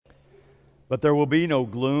But there will be no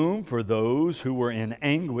gloom for those who were in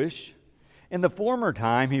anguish. In the former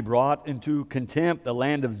time he brought into contempt the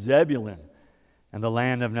land of Zebulun and the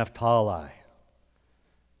land of Naphtali.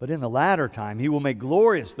 But in the latter time he will make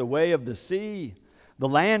glorious the way of the sea, the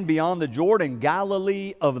land beyond the Jordan,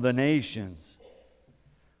 Galilee of the nations.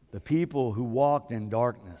 The people who walked in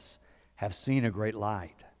darkness have seen a great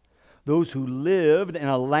light. Those who lived in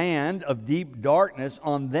a land of deep darkness,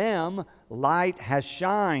 on them light has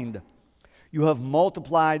shined. You have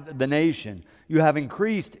multiplied the nation. You have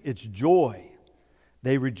increased its joy.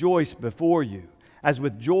 They rejoice before you, as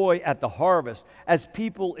with joy at the harvest, as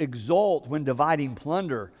people exult when dividing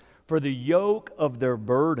plunder. For the yoke of their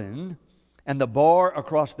burden and the bar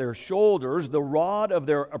across their shoulders, the rod of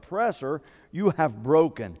their oppressor, you have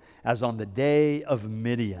broken, as on the day of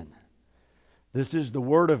Midian. This is the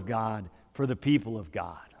word of God for the people of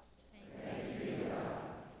God. Thanks be to God.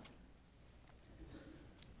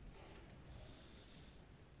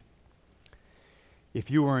 If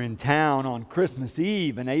you were in town on Christmas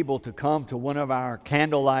Eve and able to come to one of our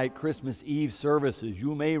candlelight Christmas Eve services,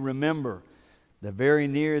 you may remember that very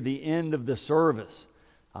near the end of the service,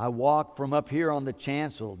 I walked from up here on the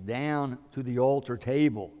chancel down to the altar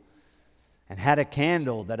table and had a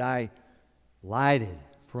candle that I lighted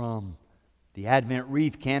from the Advent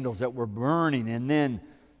wreath candles that were burning, and then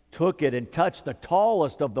took it and touched the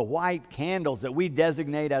tallest of the white candles that we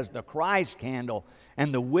designate as the Christ candle,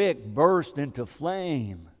 and the wick burst into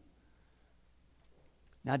flame.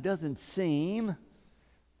 Now, it doesn't seem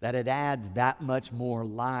that it adds that much more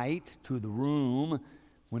light to the room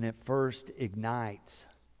when it first ignites.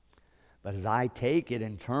 But as I take it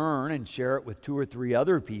and turn and share it with 2 or 3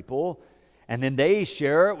 other people, and then they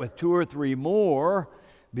share it with 2 or 3 more,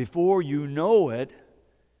 before you know it,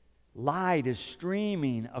 light is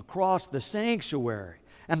streaming across the sanctuary,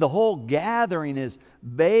 and the whole gathering is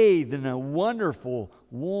bathed in a wonderful,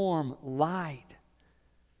 warm light.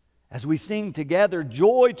 As we sing together,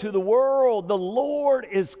 "Joy to the world, the Lord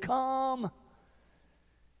is come."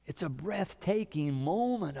 It's a breathtaking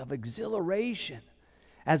moment of exhilaration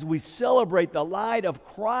as we celebrate the light of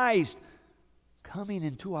Christ coming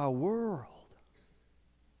into our world.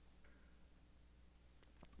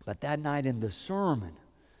 But that night in the sermon,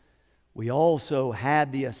 we also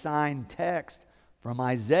had the assigned text from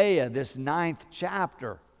Isaiah, this 9th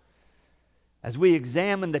chapter. As we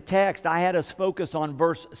examined the text, I had us focus on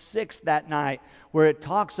verse 6 that night, where it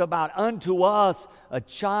talks about, "Unto us a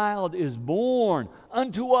child is born,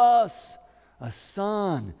 unto us a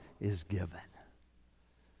son is given."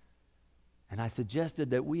 And I suggested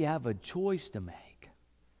that we have a choice to make.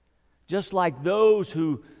 Just like those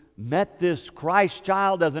who met this Christ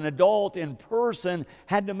child as an adult in person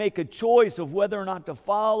had to make a choice of whether or not to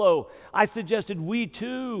follow, I suggested we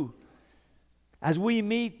too, as we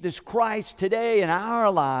meet this Christ today in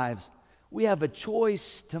our lives, we have a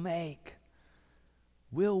choice to make.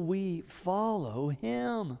 Will we follow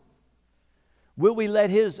Him? Will we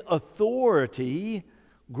let His authority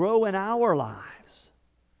grow in our lives?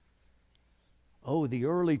 Oh, the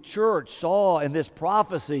early church saw in this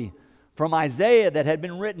prophecy from Isaiah that had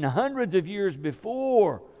been written hundreds of years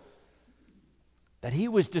before, that he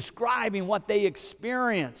was describing what they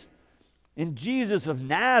experienced in Jesus of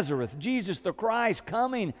Nazareth, Jesus the Christ,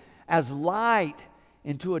 coming as light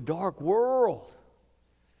into a dark world.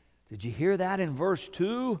 Did you hear that in verse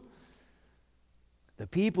 2? The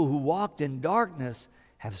people who walked in darkness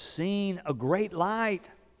have seen a great light.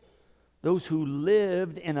 Those who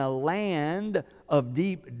lived in a land of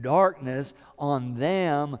deep darkness, on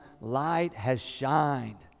them light has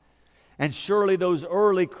shined. And surely those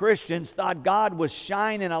early Christians thought God was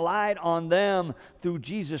shining a light on them through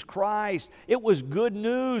Jesus Christ. It was good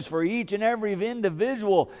news for each and every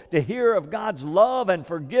individual to hear of God's love and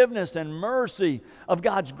forgiveness and mercy, of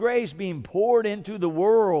God's grace being poured into the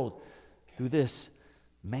world through this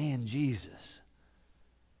man Jesus.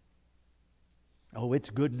 Oh, it's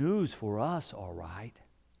good news for us, all right.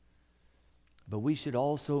 But we should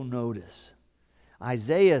also notice,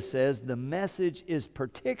 Isaiah says the message is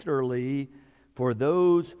particularly for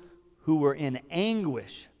those who were in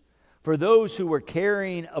anguish, for those who were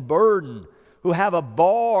carrying a burden, who have a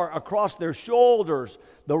bar across their shoulders,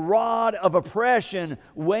 the rod of oppression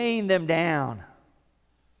weighing them down.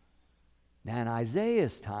 Now, in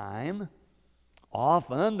Isaiah's time,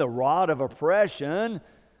 often the rod of oppression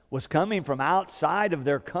was coming from outside of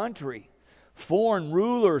their country. Foreign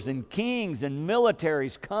rulers and kings and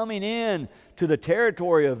militaries coming in to the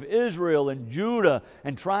territory of Israel and Judah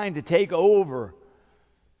and trying to take over.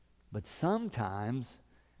 But sometimes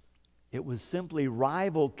it was simply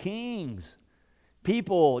rival kings,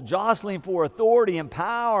 people jostling for authority and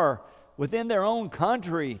power within their own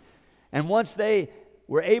country. And once they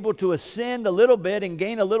were able to ascend a little bit and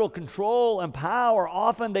gain a little control and power,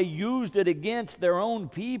 often they used it against their own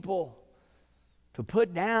people to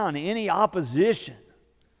put down any opposition,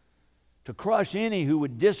 to crush any who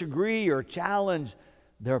would disagree or challenge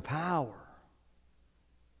their power.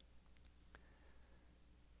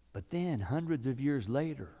 But then, hundreds of years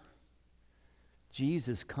later,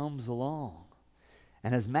 Jesus comes along.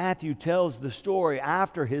 And as Matthew tells the story,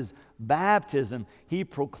 after his baptism, he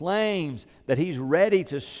proclaims that he's ready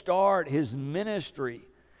to start his ministry.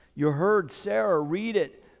 You heard Sarah read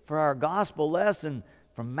it for our gospel lesson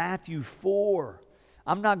from Matthew 4.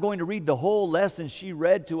 I'm not going to read the whole lesson she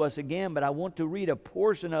read to us again, but I want to read a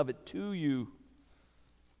portion of it to you.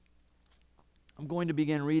 I'm going to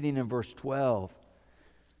begin reading in verse 12.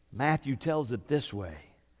 Matthew tells it this way.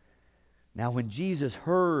 Now when Jesus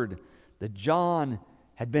heard that John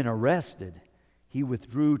had been arrested, he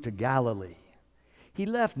withdrew to Galilee. He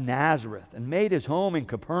left Nazareth and made his home in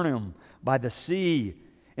Capernaum by the sea,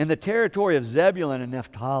 in the territory of Zebulun and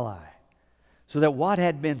Naphtali, so that what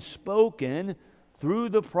had been spoken through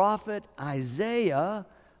the prophet Isaiah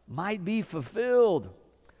might be fulfilled.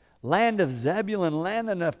 Land of Zebulun, land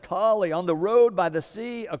of Naphtali, on the road by the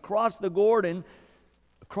sea, across the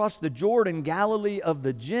Jordan, Galilee of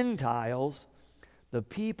the Gentiles, the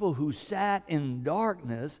people who sat in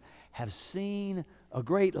darkness have seen a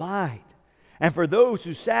great light. And for those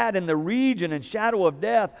who sat in the region and shadow of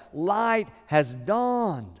death, light has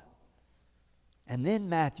dawned. And then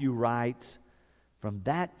Matthew writes, from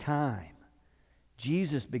that time,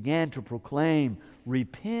 Jesus began to proclaim,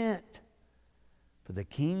 repent, for the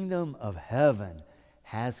kingdom of heaven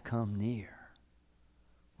has come near.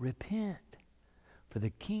 Repent, for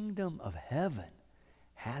the kingdom of heaven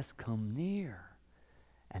has come near.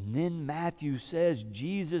 And then Matthew says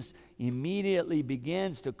Jesus immediately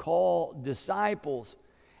begins to call disciples.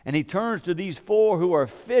 And he turns to these 4 who are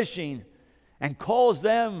fishing and calls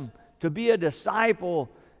them to be a disciple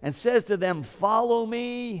and says to them, follow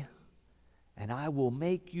me, and I will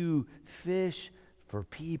make you fish for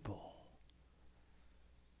people.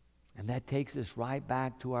 And that takes us right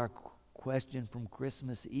back to our question from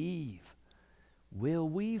Christmas Eve. Will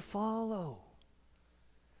we follow?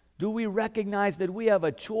 Do we recognize that we have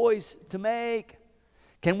a choice to make?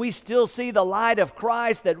 Can we still see the light of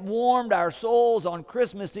Christ that warmed our souls on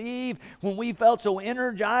Christmas Eve when we felt so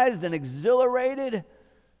energized and exhilarated?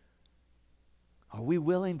 Are we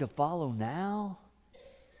willing to follow now?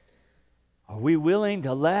 Are we willing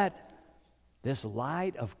to let this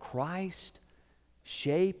light of Christ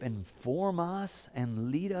shape and form us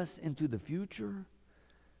and lead us into the future?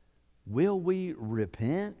 Will we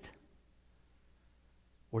repent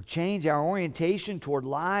or change our orientation toward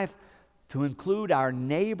life to include our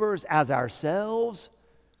neighbors as ourselves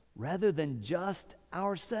rather than just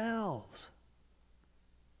ourselves?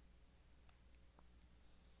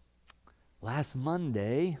 Last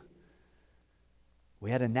Monday, we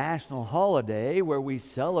had a national holiday where we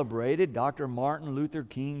celebrated Dr. Martin Luther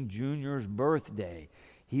King Jr.'s birthday.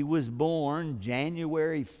 He was born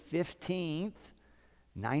January 15th,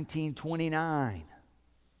 1929.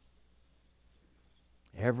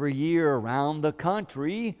 Every year around the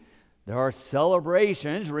country, there are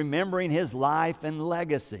celebrations remembering his life and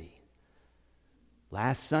legacy.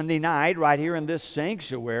 Last Sunday night, right here in this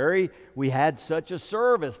sanctuary, we had such a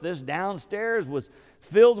service. This downstairs was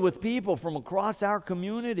filled with people from across our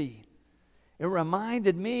community. It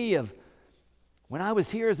reminded me of when I was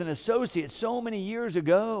here as an associate so many years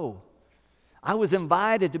ago. I was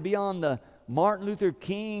invited to be on the Martin Luther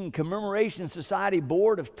King Commemoration Society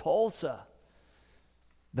Board of Tulsa.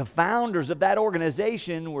 The founders of that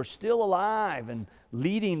organization were still alive and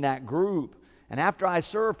leading that group. And after I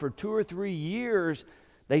served for 2 or 3 years,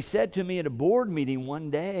 they said to me at a board meeting one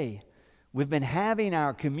day, we've been having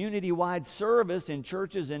our community-wide service in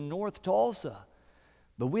churches in North Tulsa,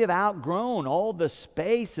 but we have outgrown all the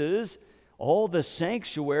spaces, all the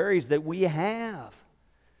sanctuaries that we have.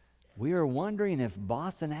 We are wondering if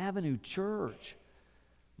Boston Avenue Church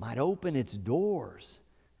might open its doors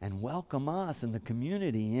and welcome us and the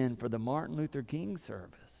community in for the Martin Luther King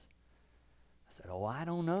service. I said, I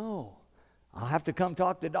don't know. I'll have to come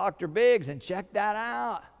talk to Dr. Biggs and check that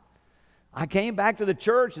out. I came back to the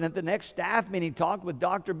church, and at the next staff meeting, talked with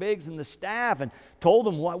Dr. Biggs and the staff and told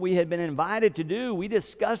them what we had been invited to do. We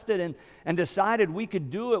discussed it and decided we could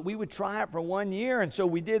do it. We would try it for 1 year, and so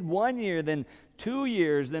we did 1 year, then 2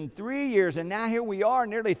 years, then 3 years, and now here we are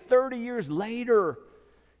nearly 30 years later,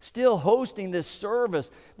 still hosting this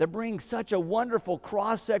service that brings such a wonderful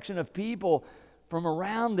cross-section of people from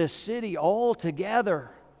around this city all together.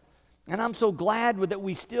 And I'm so glad that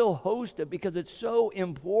we still host it because it's so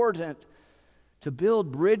important to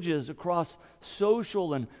build bridges across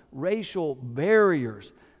social and racial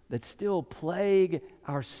barriers that still plague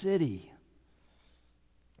our city.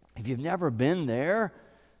 If you've never been there,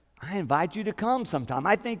 I invite you to come sometime.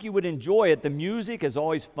 I think you would enjoy it. The music is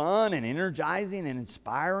always fun and energizing and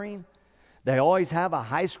inspiring. They always have a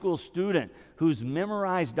high school student who's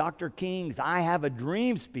memorized Dr. King's I Have a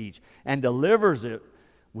Dream speech and delivers it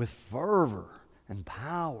with fervor and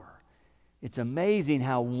power. It's amazing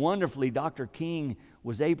how wonderfully Dr. King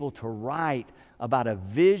was able to write about a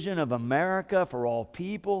vision of America for all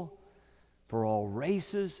people, for all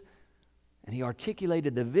races. And he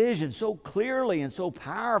articulated the vision so clearly and so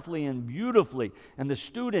powerfully and beautifully. And the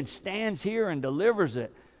student stands here and delivers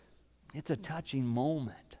it. It's a touching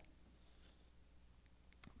moment.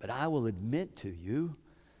 But I will admit to you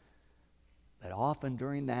that often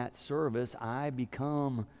during that service I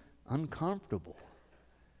become uncomfortable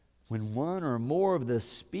when one or more of the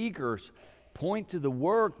speakers point to the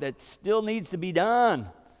work that still needs to be done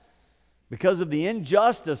because of the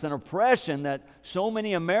injustice and oppression that so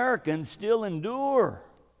many Americans still endure.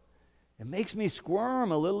 It makes me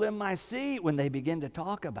squirm a little in my seat when they begin to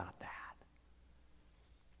talk about that.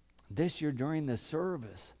 This year during the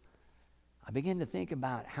service, I began to think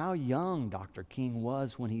about how young Dr. King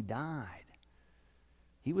was when he died.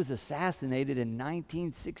 He was assassinated in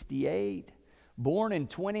 1968, born in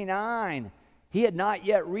 29. He had not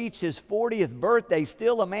yet reached his 40th birthday,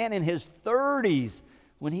 still a man in his 30s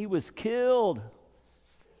when he was killed.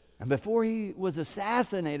 And before he was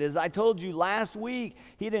assassinated, as I told you last week,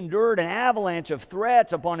 he'd endured an avalanche of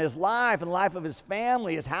threats upon his life and the life of his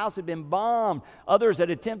family. His house had been bombed. Others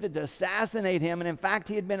had attempted to assassinate him. And in fact,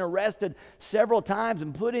 he had been arrested several times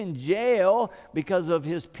and put in jail because of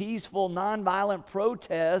his peaceful, nonviolent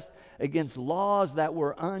protest against laws that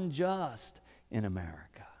were unjust in America.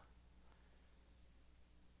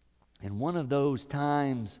 In one of those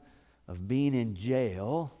times of being in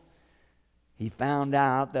jail, he found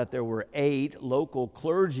out that there were 8 local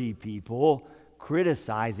clergy people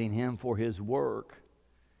criticizing him for his work.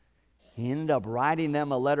 He ended up writing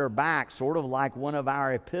them a letter back, sort of like one of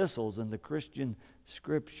our epistles in the Christian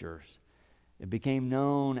scriptures. It became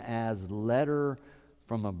known as Letter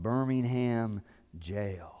from a Birmingham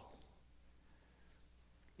Jail.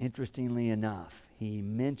 Interestingly enough, he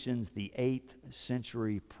mentions the 8th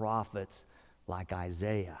century prophets like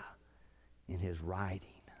Isaiah in his writing.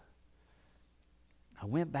 I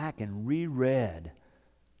went back and reread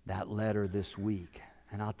that letter this week,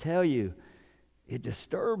 and I'll tell you, it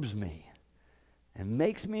disturbs me and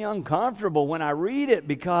makes me uncomfortable when I read it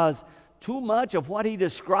because too much of what he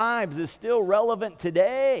describes is still relevant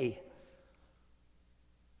today.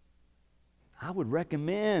 I would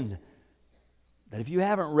recommend that if you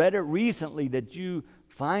haven't read it recently, that you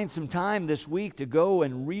find some time this week to go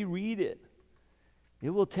and reread it. It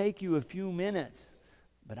will take you a few minutes,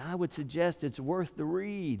 but I would suggest it's worth the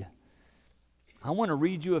read. I want to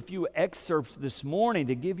read you a few excerpts this morning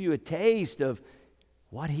to give you a taste of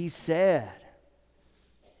what he said.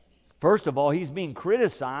 First of all, he's being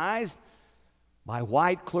criticized by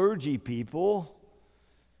white clergy people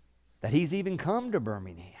that he's even come to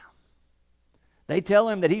Birmingham. They tell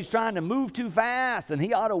him that he's trying to move too fast and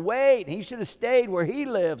he ought to wait and he should have stayed where he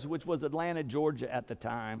lives, which was Atlanta, Georgia at the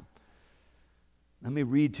time. Let me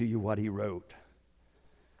read to you what he wrote.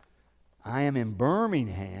 I am in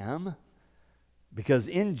Birmingham because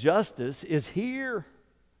injustice is here.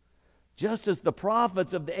 Just as the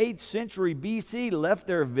prophets of the 8th century BC left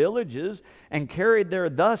their villages and carried their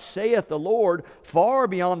 "Thus saith the Lord" far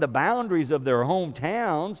beyond the boundaries of their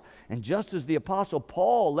hometowns, and just as the Apostle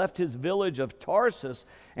Paul left his village of Tarsus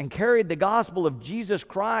and carried the gospel of Jesus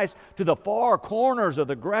Christ to the far corners of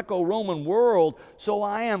the Greco-Roman world, so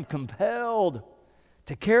I am compelled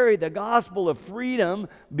to carry the gospel of freedom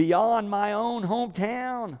beyond my own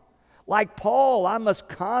hometown. Like Paul, I must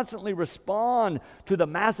constantly respond to the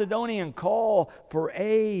Macedonian call for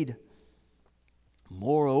aid.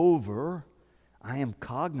 Moreover, I am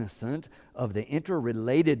cognizant of the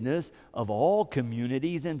interrelatedness of all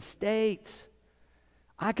communities and states.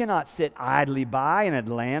 I cannot sit idly by in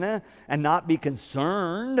Atlanta and not be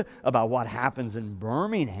concerned about what happens in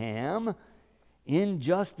Birmingham.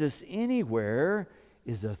 Injustice anywhere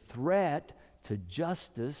is a threat to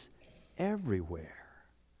justice everywhere.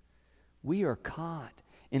 We are caught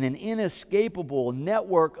in an inescapable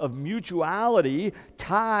network of mutuality,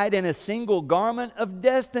 tied in a single garment of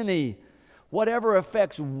destiny. Whatever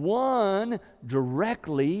affects one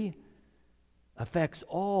directly affects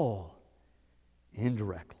all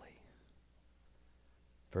indirectly.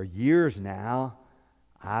 For years now,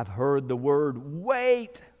 I've heard the word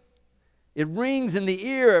wait. It rings in the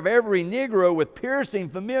ear of every Negro with piercing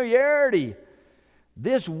familiarity.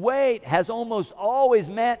 This wait has almost always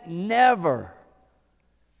meant never.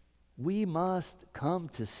 We must come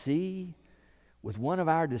to see with one of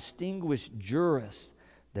our distinguished jurists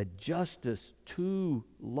that justice too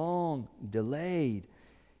long delayed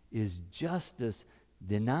is justice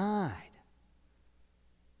denied.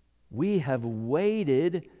 We have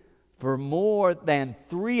waited for more than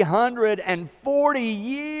 340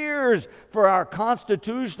 years for our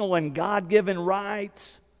constitutional and God-given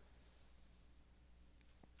rights.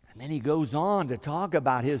 And then he goes on to talk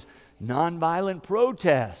about his nonviolent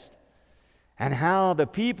protest and how the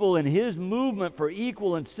people in his movement for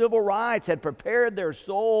equal and civil rights had prepared their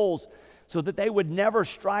souls so that they would never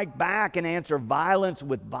strike back and answer violence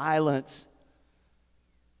with violence.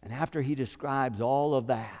 And after he describes all of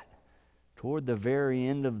that, toward the very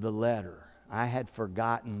end of the letter, I had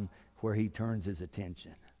forgotten where he turns his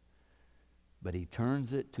attention. But he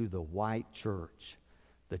turns it to the white church,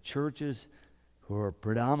 the churches who are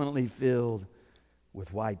predominantly filled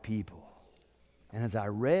with white people. And as I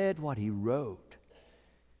read what he wrote,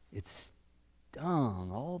 it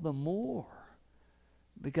stung all the more.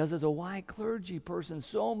 Because as a white clergy person,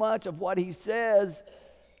 so much of what he says,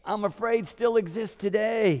 I'm afraid, still exists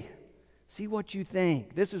today. See what you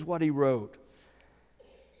think. This is what he wrote.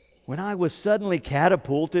 When I was suddenly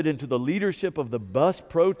catapulted into the leadership of the bus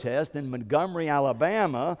protest in Montgomery,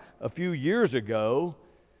 Alabama, a few years ago,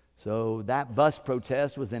 so that bus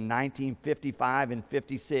protest was in 1955 and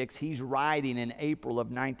 56. He's writing in April of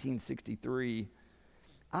 1963.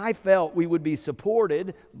 I felt we would be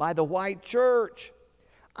supported by the white church.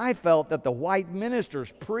 I felt that the white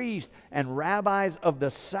ministers, priests, and rabbis of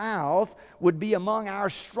the South would be among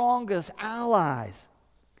our strongest allies.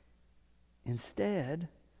 Instead,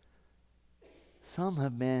 some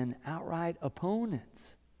have been outright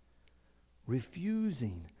opponents,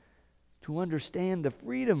 refusing to understand the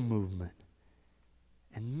freedom movement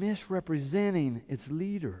and misrepresenting its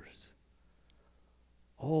leaders.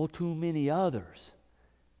 All too many others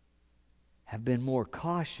have been more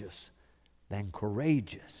cautious than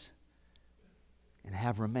courageous and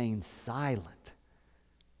have remained silent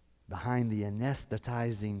behind the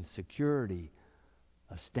anesthetizing security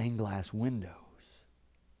of stained glass windows.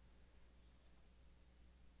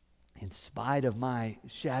 In spite of my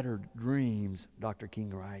shattered dreams, Dr.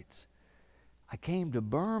 King writes, I came to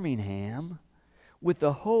Birmingham with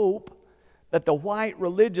the hope that the white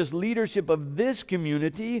religious leadership of this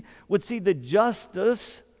community would see the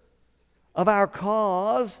justice of our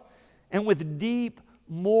cause and with deep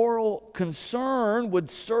moral concern would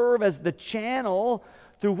serve as the channel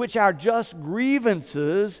through which our just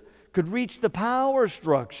grievances could reach the power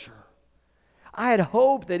structure. I had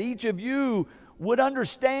hoped that each of you would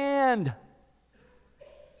understand.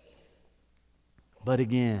 But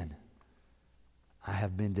again, I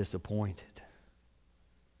have been disappointed.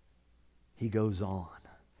 He goes on.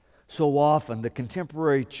 So often the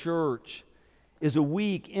contemporary church is a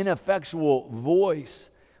weak, ineffectual voice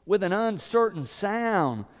with an uncertain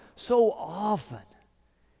sound. So often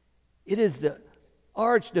it is the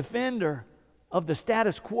arch defender of the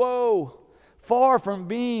status quo. Far from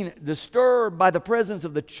being disturbed by the presence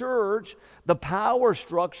of the church, the power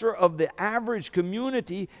structure of the average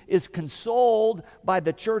community is consoled by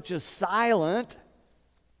the church's silent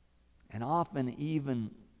and often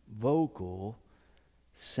even vocal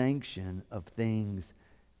sanction of things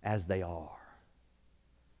as they are.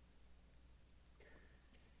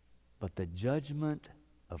 But the judgment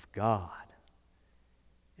of God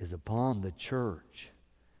is upon the church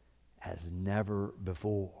as never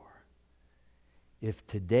before. If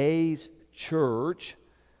today's church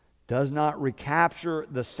does not recapture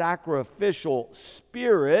the sacrificial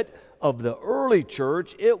spirit of the early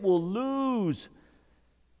church, it will lose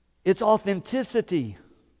its authenticity,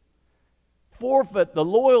 forfeit the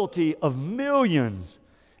loyalty of millions,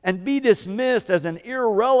 and be dismissed as an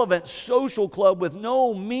irrelevant social club with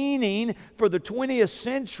no meaning for the 20th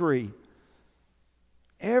century.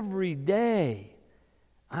 Every day,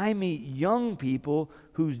 I meet young people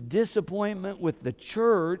whose disappointment with the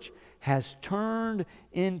church has turned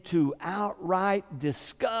into outright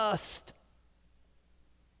disgust.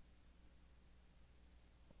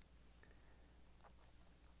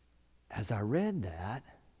 As I read that,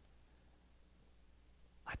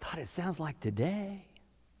 I thought it sounds like today.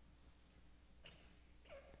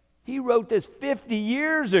 He wrote this 50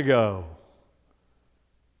 years ago.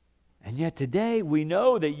 And yet today we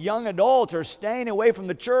know that young adults are staying away from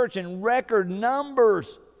the church in record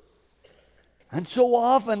numbers. And so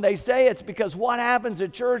often they say it's because what happens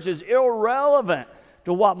at church is irrelevant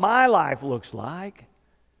to what my life looks like.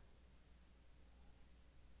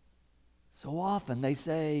 So often they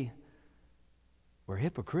say we're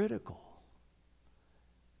hypocritical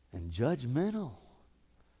and judgmental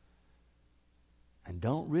and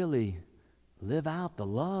don't really live out the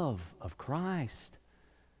love of Christ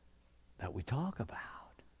that we talk about.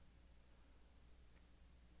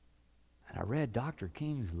 And I read Dr.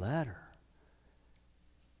 King's letter,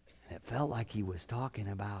 and it felt like he was talking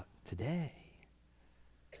about today.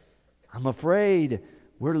 I'm afraid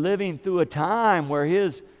we're living through a time where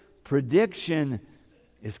his prediction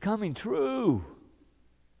is coming true.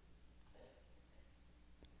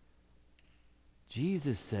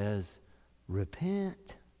 Jesus says,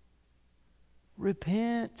 repent.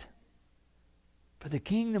 Repent. For the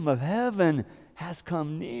kingdom of heaven has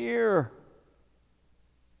come near.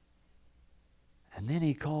 And then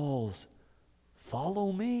he calls,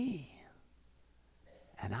 follow me,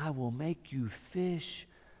 and I will make you fish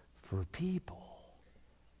for people.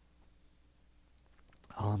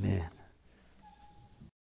 Amen.